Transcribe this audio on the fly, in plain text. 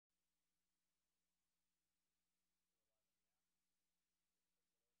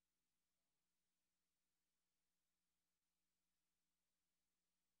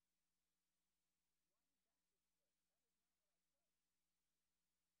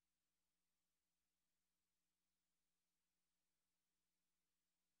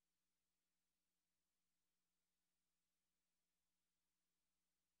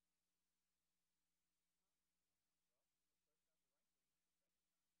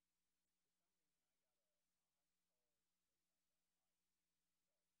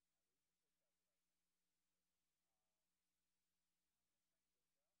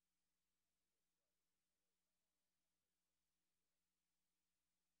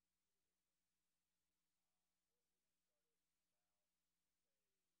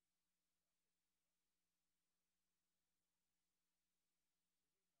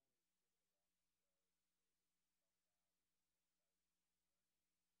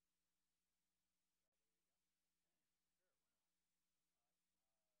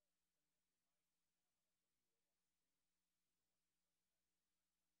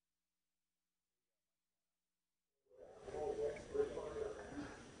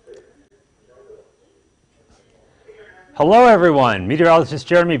Hello everyone, Meteorologist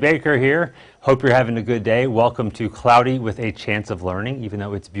Jeremy Baker here. Hope you're having a good day. Welcome to Cloudy with a Chance of Learning, even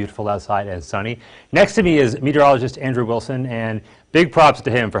though it's beautiful outside and sunny. Next to me is meteorologist Andrew Wilson, and big props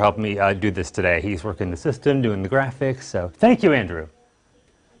to him for helping me do this today. He's working the system, doing the graphics, so thank you, Andrew.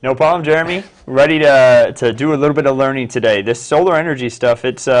 No problem, Jeremy. Ready to do a little bit of learning today. This solar energy stuff,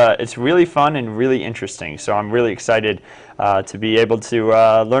 it's really fun and really interesting. So I'm really excited to be able to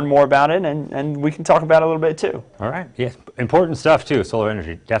learn more about it, and we can talk about it a little bit too. All right. Yes, important stuff too, solar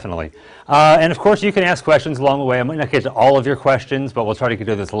energy, definitely. And of course, you can ask questions along the way. I might not get to all of your questions, but we'll try to get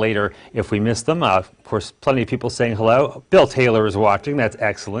to this later if we miss them. Of course, plenty of people saying hello. Bill Taylor is watching. That's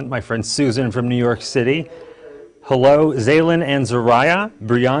excellent. My friend Susan from New York City. Hello, Zaylin and Zariah,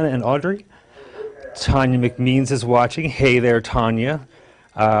 Brianna and Audrey. Tanya McMeans is watching. Hey there, Tanya.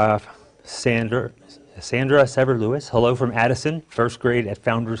 Sandra Sever-Lewis. Hello from Addison, first grade at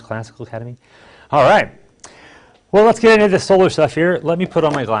Founders Classical Academy. All right. Well, let's get into the solar stuff here. Let me put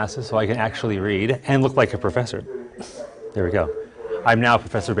on my glasses so I can actually read and look like a professor. There we go. I'm now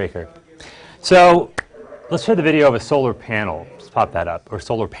Professor Baker. So let's show the video of a solar panel. Let's pop that up, or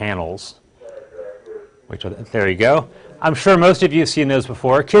solar panels. There you go. I'm sure most of you have seen those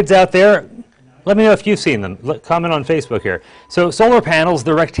before. Kids out there, let me know if you've seen them. Comment on Facebook here. So solar panels,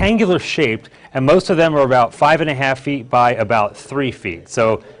 they're rectangular shaped, and most of them are about 5.5 feet by about 3 feet.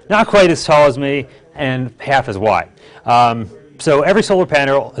 So not quite as tall as me and half as wide. So every solar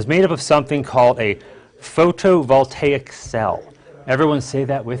panel is made up of something called a photovoltaic cell. Everyone say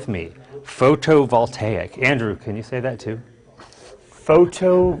that with me. Photovoltaic. Andrew, can you say that too?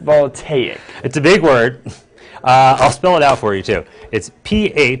 Photovoltaic. It's a big word. I'll spell it out for you too. It's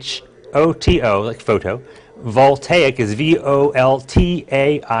P-H-O-T-O, like photo. Voltaic is V-O-L-T-A-I-C.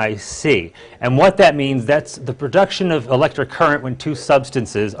 And what that means, that's the production of electric current when two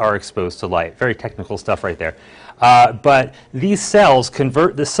substances are exposed to light. Very technical stuff right there. But these cells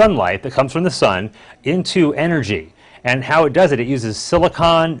convert the sunlight that comes from the sun into energy. And how it does it, it uses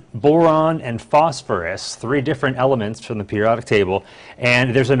silicon, boron, and phosphorus, 3 different elements from the periodic table,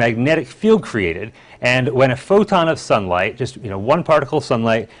 and there's a magnetic field created. And when a photon of sunlight, just one particle of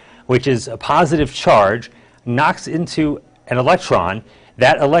sunlight, which is a positive charge, knocks into an electron,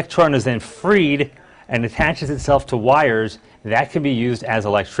 that electron is then freed and attaches itself to wires that can be used as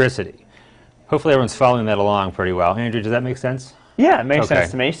electricity. Hopefully everyone's following that along pretty well. Andrew, does that make sense? Yeah, it makes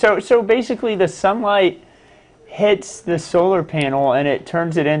sense to me. So basically the sunlight hits the solar panel and it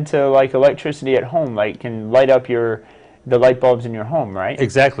turns it into like electricity at home, like can light up the light bulbs in your home, right?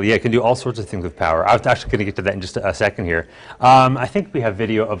 Exactly, yeah, it can do all sorts of things with power. I was actually going to get to that in just a second here. I think we have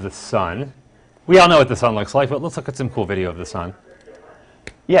video of the sun. We all know what the sun looks like, but let's look at some cool video of the sun.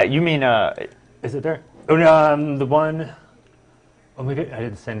 Yeah, you mean, is it there? Oh, no, the one, oh, maybe I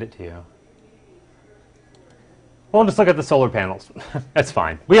didn't send it to you. Well, just look at the solar panels. That's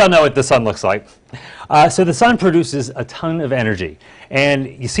fine. We all know what the sun looks like. So the sun produces a ton of energy. And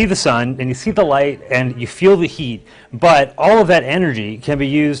you see the sun, and you see the light, and you feel the heat. But all of that energy can be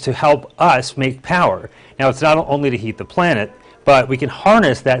used to help us make power. Now, it's not only to heat the planet, but we can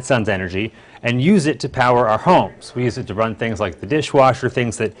harness that sun's energy and use it to power our homes. We use it to run things like the dishwasher,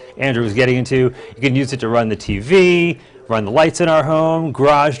 things that Andrew was getting into. You can use it to run the TV, run the lights in our home,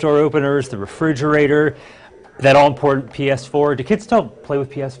 garage door openers, the refrigerator, that all-important PS4. Do kids still play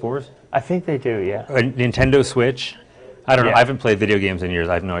with PS4s? I think they do, yeah. A Nintendo Switch? I don't know. I haven't played video games in years.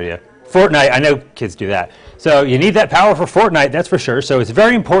 I have no idea. Fortnite, I know kids do that. So you need that power for Fortnite, that's for sure. So it's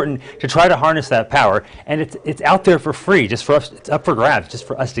very important to try to harness that power. And it's out there for free, just for us. It's up for grabs, just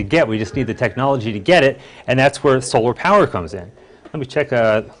for us to get. We just need the technology to get it, and that's where solar power comes in. Let me check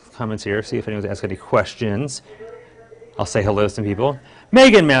comments here, see if anyone's asked any questions. I'll say hello to some people.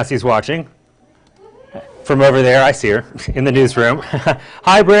 Megan Massey's watching. From over there, I see her in the newsroom.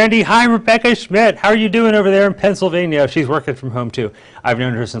 Hi, Brandy. Hi, Rebecca Schmidt. How are you doing over there in Pennsylvania? She's working from home, too. I've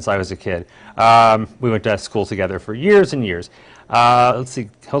known her since I was a kid. We went to school together for years and years. Let's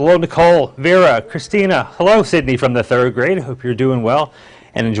see. Hello, Nicole, Vera, Christina. Hello, Sydney from the 3rd grade. I hope you're doing well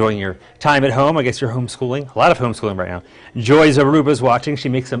and enjoying your time at home. I guess you're homeschooling. A lot of homeschooling right now. Joy Zaruba's watching. She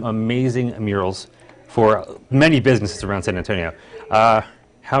makes some amazing murals for many businesses around San Antonio.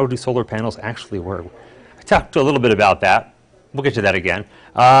 How do solar panels actually work? I talked a little bit about that. We'll get to that again.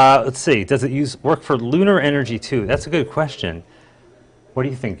 Let's see. Does it work for lunar energy too? That's a good question. What do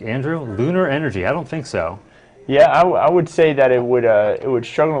you think, Andrew? Lunar energy? I don't think so. Yeah, I would say that it would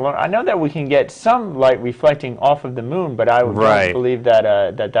struggle alone. I know that we can get some light reflecting off of the moon, but I would not believe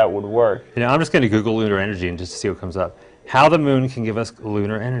that that would work. I'm just going to Google lunar energy and just see what comes up. How the moon can give us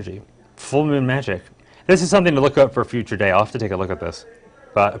lunar energy. Full moon magic. This is something to look up for a future day. I'll have to take a look at this.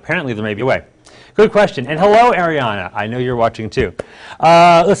 but apparently there may be a way. Good question. And hello, Ariana. I know you're watching too.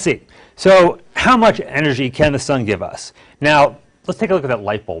 Let's see. So how much energy can the sun give us? Now, let's take a look at that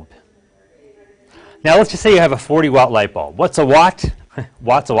light bulb. Now, let's just say you have a 40-watt light bulb. What's a watt?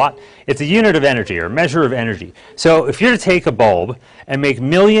 Watt's a watt. It's a unit of energy, or a measure of energy. So if you're to take a bulb and make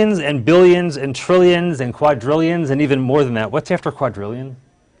millions and billions and trillions and quadrillions and even more than that, what's after quadrillion?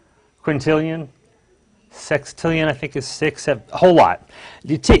 Quintillion? Sextillion, I think, is 6, a whole lot.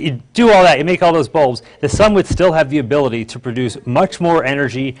 You do all that, you make all those bulbs, the sun would still have the ability to produce much more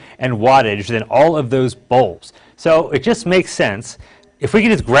energy and wattage than all of those bulbs. So it just makes sense. If we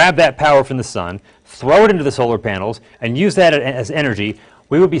can just grab that power from the sun, throw it into the solar panels, and use that as energy,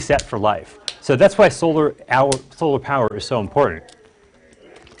 we would be set for life. So that's why solar power is so important.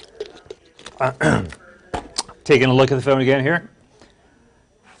 Taking a look at the phone again here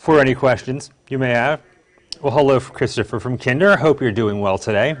for any questions you may have. Well, hello, Christopher from Kinder. Hope you're doing well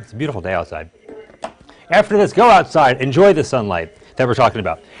today. It's a beautiful day outside. After this, go outside, enjoy the sunlight that we're talking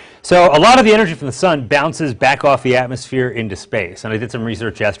about. So a lot of the energy from the sun bounces back off the atmosphere into space. And I did some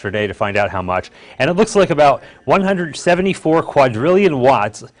research yesterday to find out how much. And it looks like about 174 quadrillion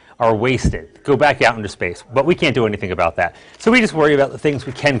watts are wasted, go back out into space. But we can't do anything about that. So we just worry about the things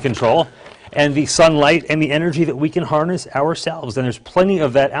we can control and the sunlight and the energy that we can harness ourselves. And there's plenty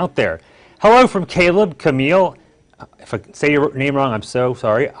of that out there. Hello from Caleb, Camille. If I say your name wrong, I'm so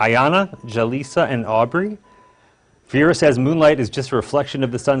sorry. Ayana, Jalisa, and Aubrey. Vera says moonlight is just a reflection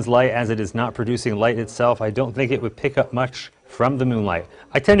of the sun's light as it is not producing light itself. I don't think it would pick up much from the moonlight.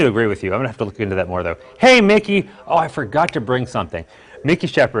 I tend to agree with you. I'm going to have to look into that more, though. Hey, Mickey. Oh, I forgot to bring something. Mickey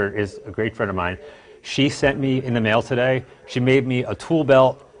Shepard is a great friend of mine. She sent me in the mail today. She made me a tool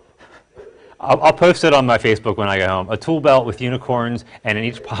belt. I'll post it on my Facebook when I get home. A tool belt with unicorns, and in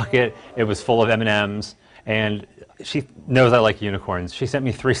each pocket it was full of M&Ms. And she knows I like unicorns. She sent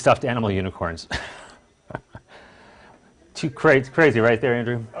me 3 stuffed animal unicorns. Too crazy, right there,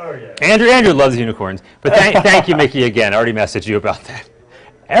 Andrew? Oh, yeah. Andrew loves unicorns. But thank you, Mickey, again. I already messaged you about that.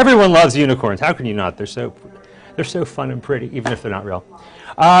 Everyone loves unicorns. How can you not? They're so fun and pretty, even if they're not real.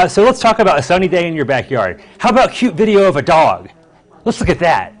 So let's talk about a sunny day in your backyard. How about a cute video of a dog? Let's look at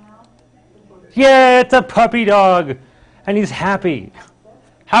that. Yeah, it's a puppy dog, and he's happy.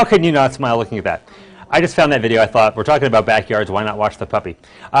 How can you not smile looking at that? I just found that video. I thought, we're talking about backyards, why not watch the puppy?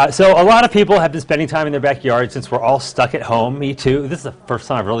 So a lot of people have been spending time in their backyard since we're all stuck at home. Me too. This is the first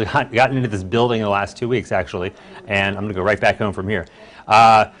time I've really gotten into this building in the last 2 weeks, actually, and I'm going to go right back home from here.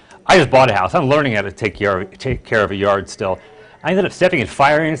 I just bought a house. I'm learning how to take care of a yard still. I ended up stepping in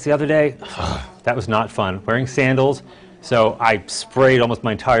fire ants the other day. That was not fun. Wearing sandals. So I sprayed almost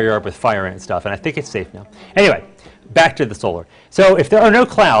my entire yard with fire ant stuff, and I think it's safe now. Anyway, back to the solar. So if there are no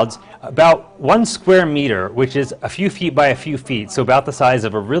clouds, about 1 square meter, which is a few feet by a few feet, so about the size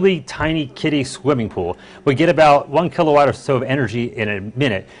of a really tiny kiddie swimming pool, would get about 1 kilowatt or so of energy in a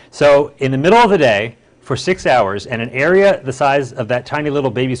minute. So in the middle of the day, for 6 hours, and an area the size of that tiny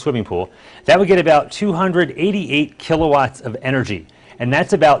little baby swimming pool, that would get about 288 kilowatts of energy. And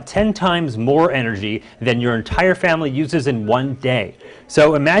that's about 10 times more energy than your entire family uses in one day.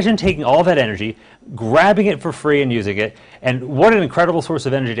 So imagine taking all that energy, grabbing it for free and using it, and what an incredible source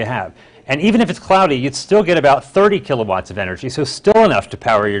of energy to have. And even if it's cloudy, you'd still get about 30 kilowatts of energy, so still enough to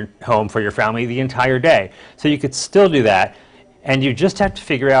power your home for your family the entire day. So you could still do that, and you just have to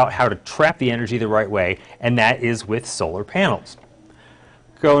figure out how to trap the energy the right way, and that is with solar panels.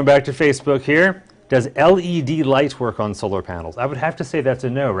 Going back to Facebook here. Does LED light work on solar panels? I would have to say that's a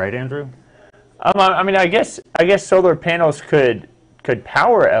no, right, Andrew? I mean, I guess solar panels could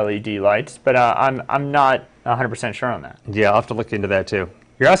power LED lights, but I'm not 100% sure on that. Yeah, I'll have to look into that too.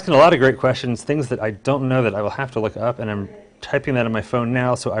 You're asking a lot of great questions, things that I don't know that I will have to look up, and I'm typing that on my phone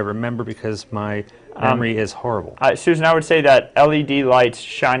now so I remember because my memory is horrible. Susan, I would say that LED lights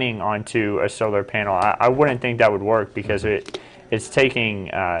shining onto a solar panel, I wouldn't think that would work because it's taking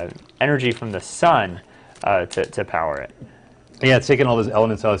energy from the sun to power it. Yeah, it's taking all those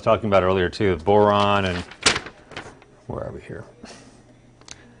elements I was talking about earlier too, boron and, where are we here?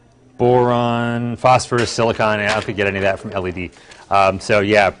 Boron, phosphorus, silicon, and I don't think you get any of that from LED. So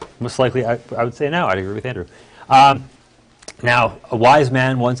yeah, most likely I would say no, I'd agree with Andrew. Now, a wise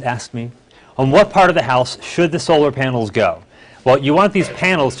man once asked me, on what part of the house should the solar panels go? Well, you want these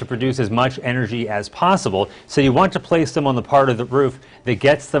panels to produce as much energy as possible, so you want to place them on the part of the roof that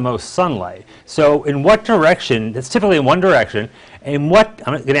gets the most sunlight. So in what direction, it's typically in one direction, I'm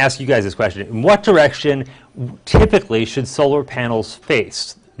going to ask you guys this question, in what direction typically should solar panels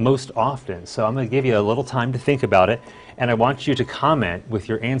face most often? So I'm going to give you a little time to think about it, and I want you to comment with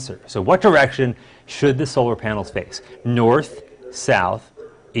your answer. So what direction should the solar panels face? North, south,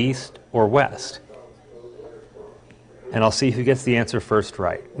 east, or west? And I'll see who gets the answer first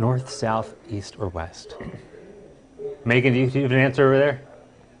right. North, south, east, or west? Megan, do you have an answer over there?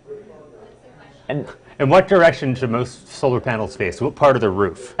 And in what direction should most solar panels face? What part of the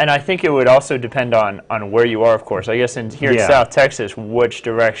roof? I think it would also depend on where you are, of course. I guess here in South Texas, which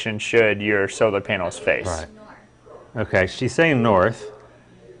direction should your solar panels face? Right. Okay, she's saying north.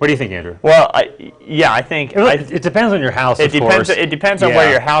 What do you think, Andrew? Well, I think it depends on your house. It depends on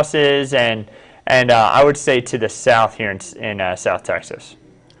where your house is, and I would say to the south here in South Texas.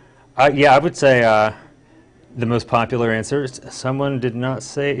 Yeah, I would say the most popular answer. Someone did not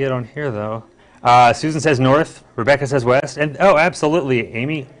say it on here though. Susan says north. Rebecca says west. And oh, absolutely,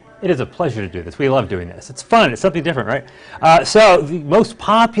 Amy. It is a pleasure to do this. We love doing this. It's fun. It's something different, right? So the most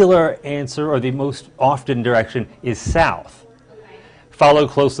popular answer, or the most often direction, is south,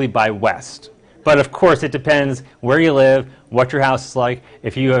 followed closely by west. But of course, it depends where you live, what your house is like.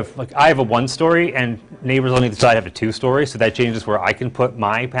 If you have, like, I have a 1-story, and neighbors on either side have a 2-story, so that changes where I can put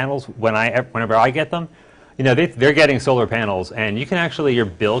my panels whenever I get them. You know, they're getting solar panels, and you can actually, your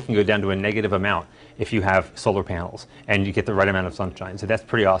bill can go down to a negative amount if you have solar panels, and you get the right amount of sunshine. So that's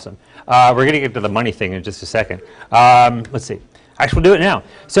pretty awesome. We're going to get to the money thing in just a second. Let's see. Actually, we'll do it now.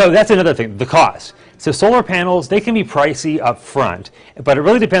 So that's another thing, the cost. So solar panels, they can be pricey up front, but it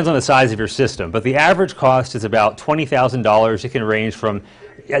really depends on the size of your system. But the average cost is about $20,000. It can range from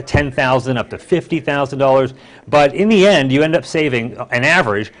 $10,000 up to $50,000. But in the end, you end up saving an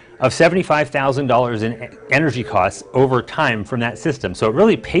average of $75,000 in energy costs over time from that system. So it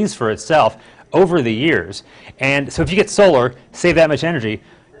really pays for itself over the years. And so if you get solar, save that much energy,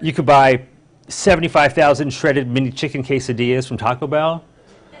 you could buy 75,000 shredded mini chicken quesadillas from Taco Bell.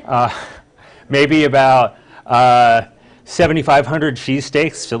 Maybe about 7,500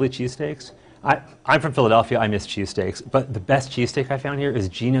 cheesesteaks, Philly cheesesteaks. I'm from Philadelphia. I miss cheesesteaks. But the best cheesesteak I found here is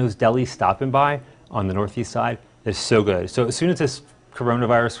Gino's Deli Stop and Buy on the northeast side. It's so good. So as soon as this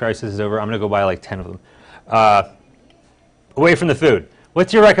coronavirus crisis is over, I'm going to go buy like 10 of them. Away from the food,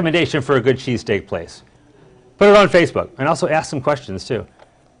 what's your recommendation for a good cheesesteak place? Put it on Facebook, and also ask some questions too.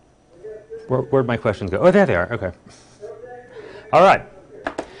 Where'd my questions go? Oh, there they are. Okay. All right.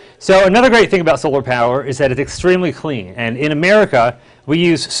 So another great thing about solar power is that it's extremely clean. And in America, we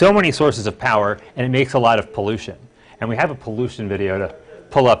use so many sources of power, and it makes a lot of pollution. And we have a pollution video to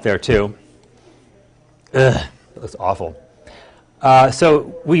pull up there too. Ugh, that's awful.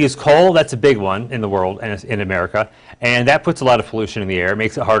 So we use coal. That's a big one in the world and in America. And that puts a lot of pollution in the air,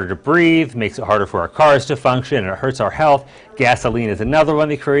 makes it harder to breathe, makes it harder for our cars to function, and it hurts our health. Gasoline is another one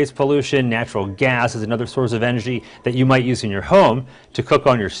that creates pollution. Natural gas is another source of energy that you might use in your home to cook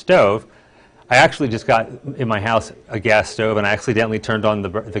on your stove. I actually just got in my house a gas stove, and I accidentally turned on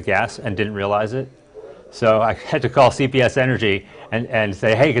the gas and didn't realize it. So I had to call CPS Energy and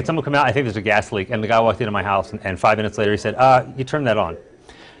say, hey, can someone come out? I think there's a gas leak. And the guy walked into my house, and 5 minutes later he said, you turned that on.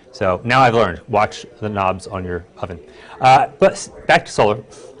 So now I've learned, watch the knobs on your oven. But back to solar.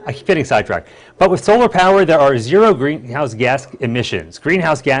 I keep getting sidetracked. But with solar power, there are 0 greenhouse gas emissions.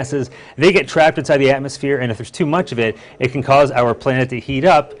 Greenhouse gases, they get trapped inside the atmosphere, and if there's too much of it, it can cause our planet to heat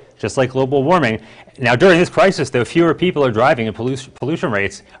up, just like global warming. Now, during this crisis, though, fewer people are driving, and pollution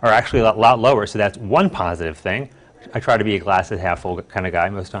rates are actually a lot lower, so that's one positive thing. I try to be a glass half full kind of guy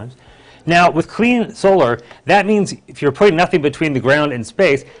most times. Now, with clean solar, that means if you're putting nothing between the ground and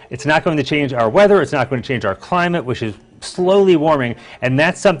space, it's not going to change our weather, it's not going to change our climate, which is slowly warming, and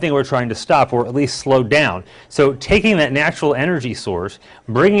that's something we're trying to stop, or at least slow down. So taking that natural energy source,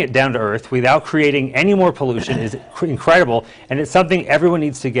 bringing it down to Earth without creating any more pollution is incredible, and it's something everyone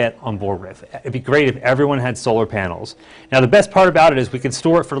needs to get on board with. It'd be great if everyone had solar panels. Now, the best part about it is we can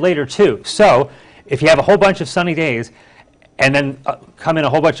store it for later too. So if you have a whole bunch of sunny days and then come in a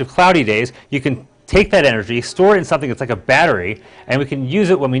whole bunch of cloudy days, you can take that energy, store it in something that's like a battery, and we can use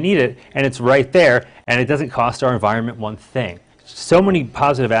it when we need it, and it's right there, and it doesn't cost our environment one thing. So many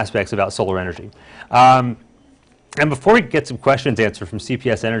positive aspects about solar energy. And before we get some questions answered from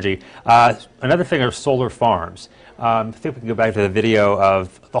CPS Energy, another thing are solar farms. I think we can go back to the video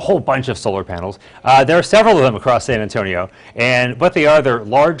of the whole bunch of solar panels. There are several of them across San Antonio, and what they are, they're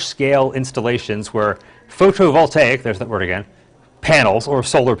large-scale installations where photovoltaic, there's that word again, panels or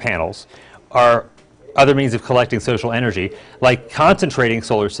solar panels are other means of collecting social energy, like concentrating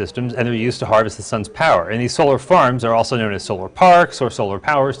solar systems, and they're used to harvest the sun's power. And these solar farms are also known as solar parks or solar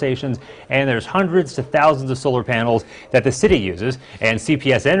power stations, and there's hundreds to thousands of solar panels that the city uses and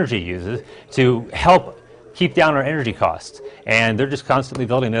CPS Energy uses to help keep down our energy costs. And they're just constantly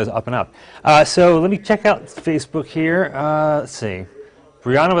building those up and up. So let me check out Facebook here. Let's see.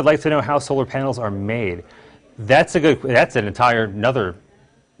 Brianna would like to know how solar panels are made. That's an entire another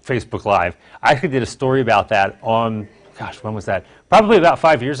Facebook Live. I actually did a story about that on, gosh, when was that? Probably about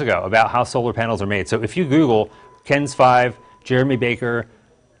 5 years ago, about how solar panels are made. So if you Google Ken's 5, Jeremy Baker,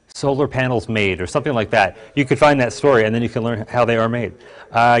 solar panels made, or something like that, you could find that story, and then you can learn how they are made.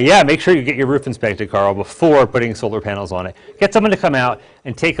 Yeah, make sure you get your roof inspected, Carl, before putting solar panels on it. Get someone to come out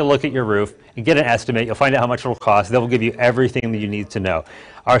and take a look at your roof and get an estimate. You'll find out how much it will cost. They'll give you everything that you need to know.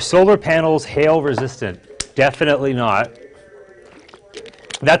 Are solar panels hail resistant? Definitely not.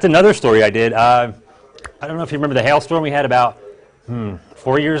 That's another story I did. I don't know if you remember the hailstorm we had about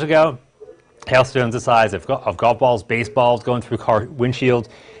 4 years ago. Hailstones the size of golf balls, baseballs going through car windshields.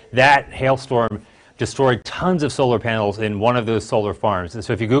 That hailstorm destroyed tons of solar panels in one of those solar farms. And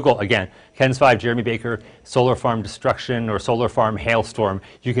so if you Google, again, Ken's 5, Jeremy Baker, solar farm destruction or solar farm hailstorm,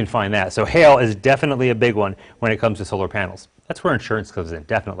 you can find that. So hail is definitely a big one when it comes to solar panels. That's where insurance comes in,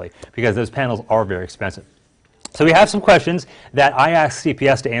 definitely, because those panels are very expensive. So we have some questions that I asked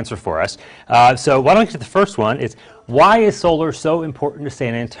CPS to answer for us. So why don't we get to the first one? It's, why is solar so important to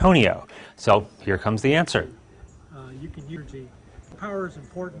San Antonio? So here comes the answer. You can use energy. Power is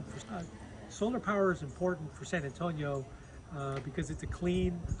important for solar power is important for San Antonio because it's a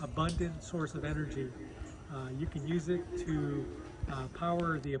clean, abundant source of energy. You can use it to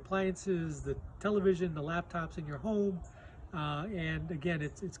power the appliances, the television, the laptops in your home, and again,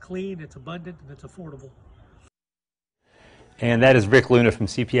 it's clean, it's abundant, and it's affordable. And that is Rick Luna from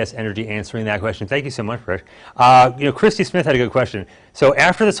CPS Energy answering that question. Thank you so much, Rick. Christy Smith had a good question. So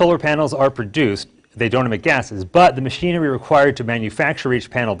after the solar panels are produced, they don't emit gases, but the machinery required to manufacture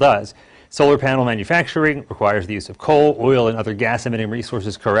each panel does. Solar panel manufacturing requires the use of coal, oil, and other gas-emitting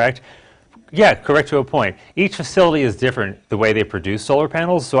resources, correct? Yeah, correct to a point. Each facility is different the way they produce solar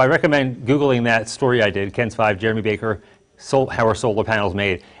panels, so I recommend Googling that story I did, Ken's 5, Jeremy Baker, how are solar panels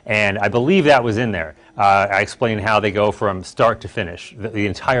made, and I believe that was in there. I explained how they go from start to finish, the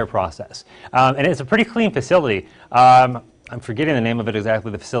entire process. And it's a pretty clean facility. I'm forgetting the name of it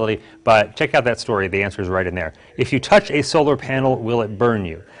exactly, the facility, but check out that story. The answer is right in there. If you touch a solar panel, will it burn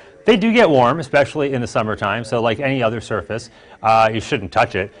you? They do get warm, especially in the summertime, so like any other surface, you shouldn't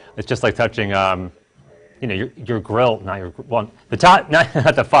touch it. It's just like touching your grill, not your, well, the top,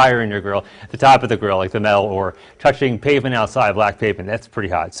 not the fire in your grill, the top of the grill, like the metal, or touching pavement outside, black pavement, that's pretty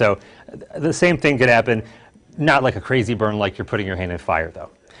hot. So the same thing could happen, not like a crazy burn like you're putting your hand in fire,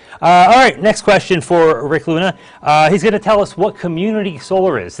 though. All right, next question for Rick Luna. He's going to tell us what community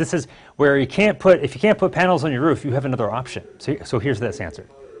solar is. This is where if you can't put panels on your roof, you have another option. So here's this answer.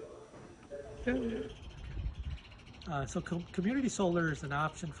 Community solar is an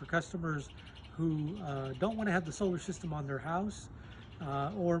option for customers who don't want to have the solar system on their house,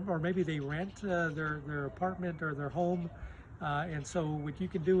 or maybe they rent their apartment or their home, and so what you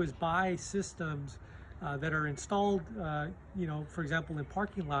can do is buy systems that are installed, for example, in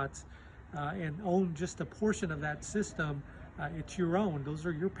parking lots, and own just a portion of that system. It's your own. Those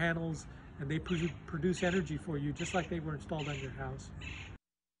are your panels, and they produce energy for you just like they were installed on your house.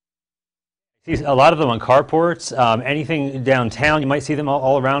 See a lot of them on carports, anything downtown, you might see them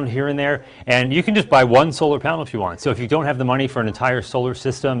all around here and there, and you can just buy one solar panel if you want. So if you don't have the money for an entire solar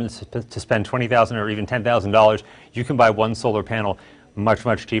system to spend $20,000 or even $10,000, you can buy one solar panel much,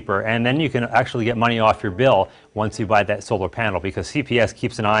 much cheaper, and then you can actually get money off your bill once you buy that solar panel, because CPS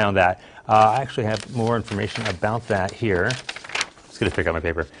keeps an eye on that. I actually have more information about that here. Just going to pick up my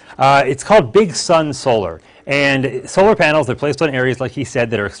paper. It's called Big Sun Solar. And solar panels, they're placed on areas, like he said,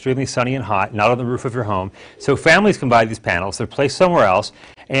 that are extremely sunny and hot, not on the roof of your home. So families can buy these panels. They're placed somewhere else,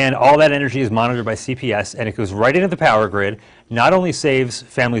 and all that energy is monitored by CPS, and it goes right into the power grid. Not only saves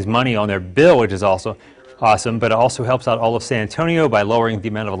families money on their bill, which is also awesome, but it also helps out all of San Antonio by lowering the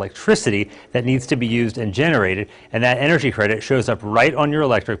amount of electricity that needs to be used and generated. And that energy credit shows up right on your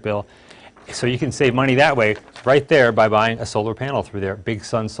electric bill. So you can save money that way right there by buying a solar panel through their Big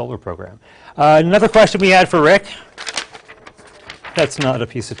Sun Solar program. Another question we had for Rick. That's not a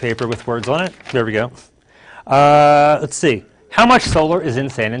piece of paper with words on it. There we go. Let's see. How much solar is in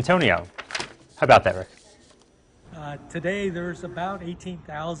San Antonio? How about that, Rick? Today there's about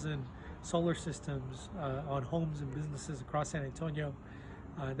 18,000 solar systems on homes and businesses across San Antonio.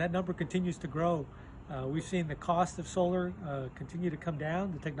 That number continues to grow. We've seen the cost of solar continue to come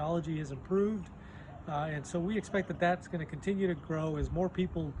down. The technology has improved, and so we expect that that's going to continue to grow as more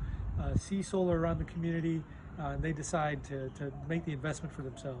people see solar around the community and they decide to make the investment for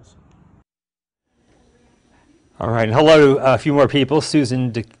themselves. All right, and hello to a few more people.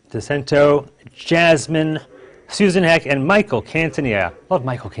 Susan DeCento, Jasmine, Susan Heck, and Michael Cantonia. Love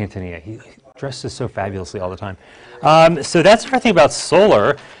Michael Cantonia. He dresses so fabulously all the time. So that's everything about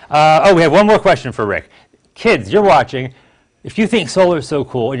solar. Oh, we have one more question for Rick. Kids, you're watching. If you think solar is so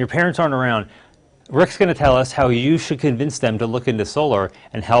cool and your parents aren't around, Rick's going to tell us how you should convince them to look into solar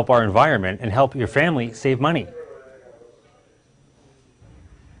and help our environment and help your family save money.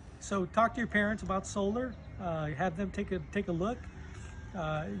 So talk to your parents about solar. Have them take a look.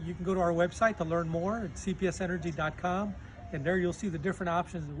 You can go to our website to learn more at cpsenergy.com, and there you'll see the different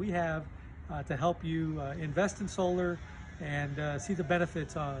options that we have to help you invest in solar and see the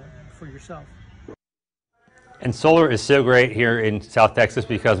benefits for yourself. And solar is so great here in South Texas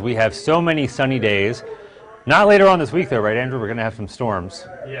because we have so many sunny days. Not later on this week though, right, Andrew? We're going to have some storms.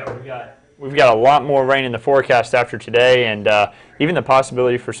 Yeah, we've got a lot more rain in the forecast after today, and even the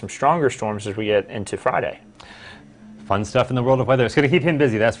possibility for some stronger storms as we get into Friday. Fun stuff in the world of weather. It's going to keep him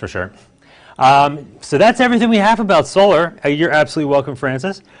busy, that's for sure. So that's everything we have about solar. You're absolutely welcome,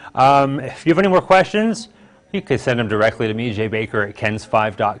 Francis. If you have any more questions, you can send them directly to me,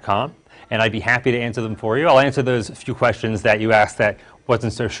 jbaker@kens5.com. And I'd be happy to answer them for you. I'll answer those few questions that you asked that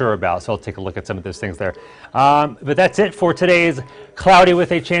wasn't so sure about, so I'll take a look at some of those things there. But that's it for today's Cloudy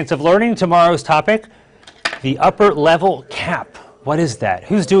with a Chance of Learning. Tomorrow's topic, the upper level cap. What is that?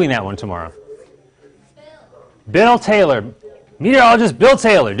 Who's doing that one tomorrow? Bill Taylor. Meteorologist Bill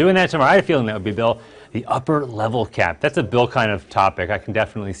Taylor doing that tomorrow. I had a feeling that would be Bill. The upper level cap. That's a Bill kind of topic. I can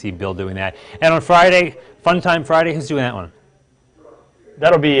definitely see Bill doing that. And on Friday, Fun Time Friday, who's doing that one?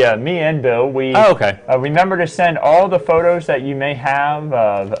 That'll be me and Bill. Okay. Remember to send all the photos that you may have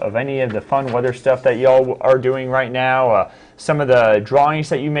of any of the fun weather stuff that y'all are doing right now. Some of the drawings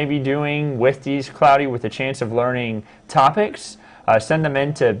that you may be doing with these Cloudy with a Chance of Learning topics. Send them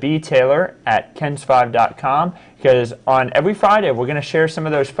in to btaylor@kens5.com, because on every Friday we're going to share some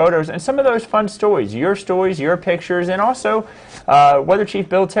of those photos and some of those fun stories, your pictures, and also Weather Chief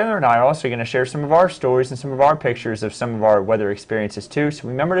Bill Taylor and I are also going to share some of our stories and some of our pictures of some of our weather experiences too. So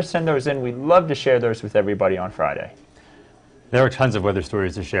remember to send those in. We'd love to share those with everybody on Friday. There are tons of weather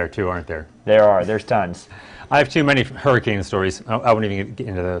stories to share too, aren't there? There are. There's tons. I have too many hurricane stories. I wouldn't even get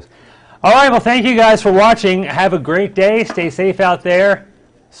into those. All right, well, thank you guys for watching. Have a great day. Stay safe out there.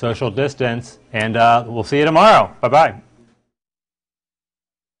 Social distance. And we'll see you tomorrow. Bye-bye.